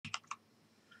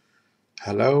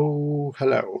Hello.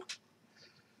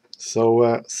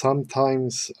 So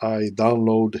sometimes I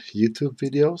download YouTube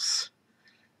videos,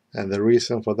 and the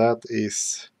reason for that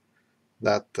is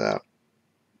that the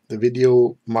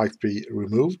video might be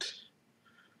removed,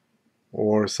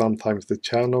 or sometimes the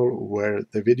channel where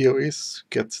the video is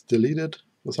gets deleted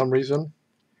for some reason.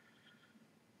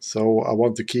 So I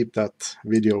want to keep that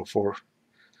video for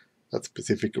that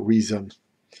specific reason.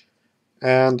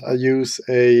 And I use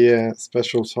a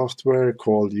special software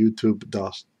called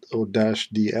YouTube-DL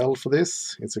for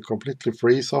this. It's a completely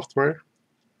free software.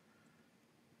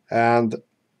 And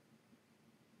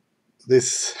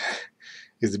this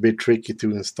is a bit tricky to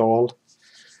install,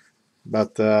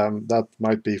 but that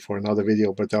might be for another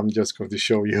video. But I'm just going to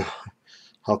show you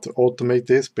how to automate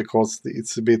this, because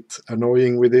it's a bit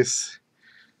annoying with this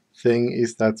thing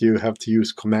is that you have to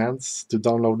use commands to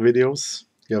download videos.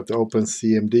 You have to open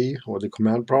CMD or the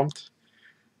command prompt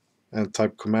and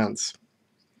type commands.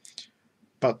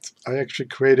 But I actually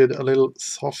created a little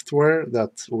software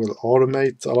that will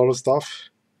automate a lot of stuff.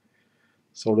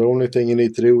 So the only thing you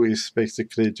need to do is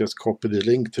basically just copy the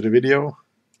link to the video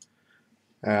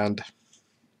and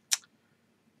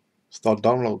start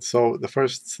download. So the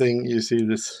first thing you see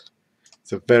this,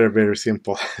 it's a very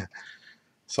simple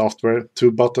software,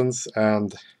 2 buttons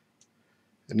and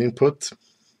an input.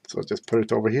 So just put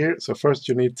it over here. So first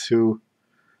you need to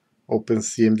open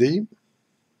CMD,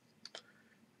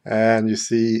 and you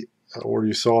see, or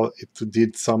you saw, it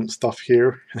did some stuff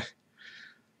here.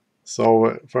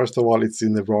 So first of all, it's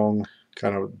in the wrong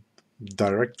kind of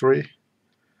directory.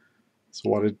 So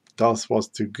what it does was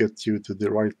to get you to the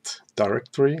right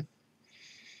directory,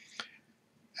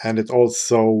 and it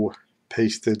also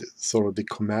pasted sort of the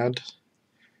command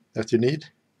that you need,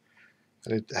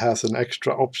 and it has an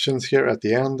extra options here at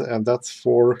the end, and that's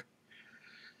for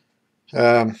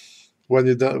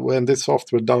when this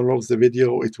software downloads the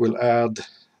video, it will add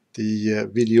the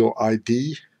video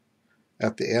ID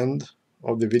at the end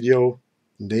of the video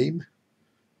name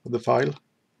of the file,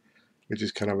 which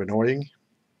is kind of annoying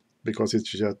because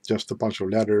it's just a bunch of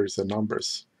letters and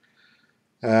numbers.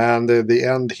 And the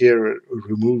end here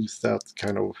removes that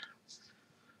kind of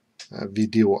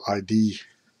video ID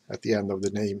at the end of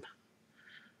the name.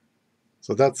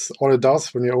 So that's all it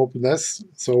does when you open this.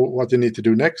 So what you need to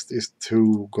do next is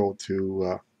to go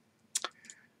to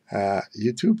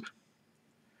YouTube.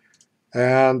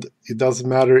 And it doesn't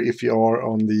matter if you are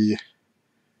on the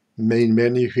main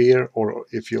menu here or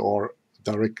if you are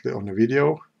directly on the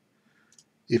video.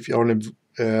 If you're on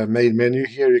the main menu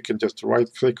here, you can just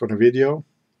right click on a video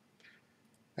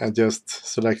and just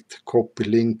select copy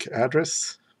link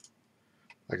address,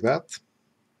 like that.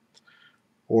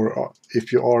 Or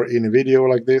if you are in a video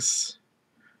like this,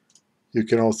 you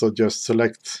can also just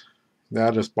select the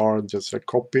address bar and just select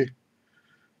copy.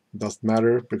 It doesn't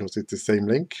matter because it's the same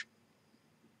link.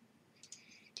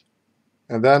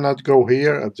 And then I'd go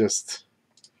here and just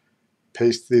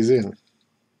paste this in.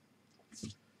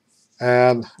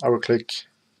 And I will click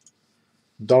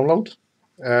download,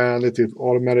 and it will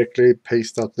automatically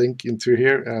paste that link into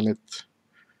here, and it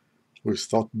will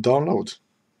start download.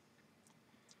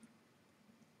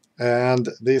 And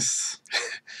this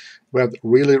went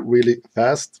really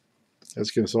fast. As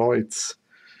you can see, it's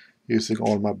using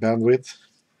all my bandwidth,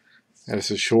 and it's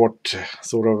a short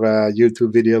sort of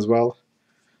YouTube video as well.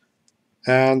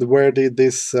 And where did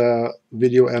this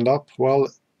video end up? Well,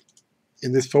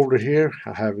 in this folder here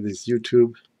I have this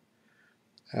YouTube,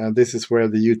 and this is where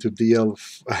the YouTube-DL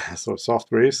sort of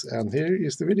software is, and here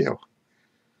is the video.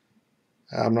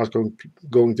 I'm not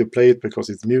going to play it because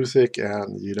it's music,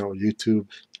 and you know, YouTube,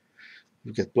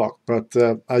 you get blocked. But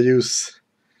I use,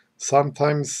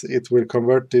 sometimes it will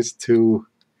convert this to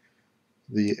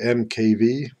the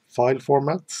MKV file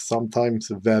format, sometimes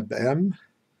WebM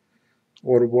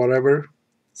or whatever.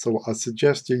 So I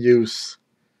suggest you use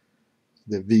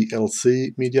the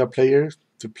VLC media player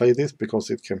to play this, because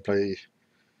it can play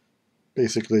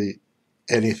basically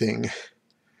anything.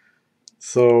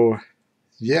 So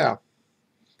yeah,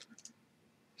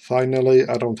 finally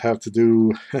I don't have to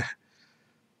do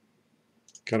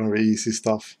kind of easy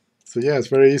stuff. So yeah, it's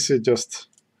very easy. Just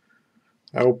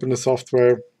I open the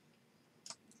software,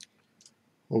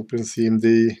 open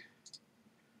CMD,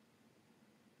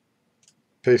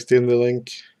 paste in the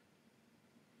link,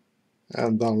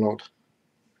 and download.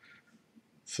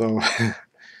 So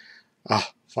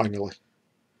finally.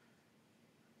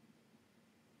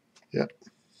 Yeah.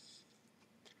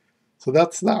 So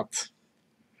that's that.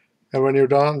 And when you're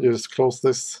done, you just close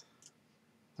this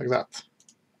like that.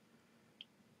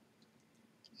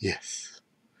 Yes.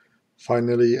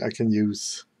 Finally, I can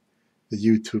use the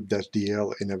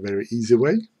YouTube-DL in a very easy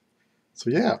way. So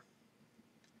yeah,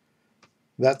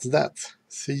 that's that.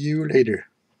 See you later.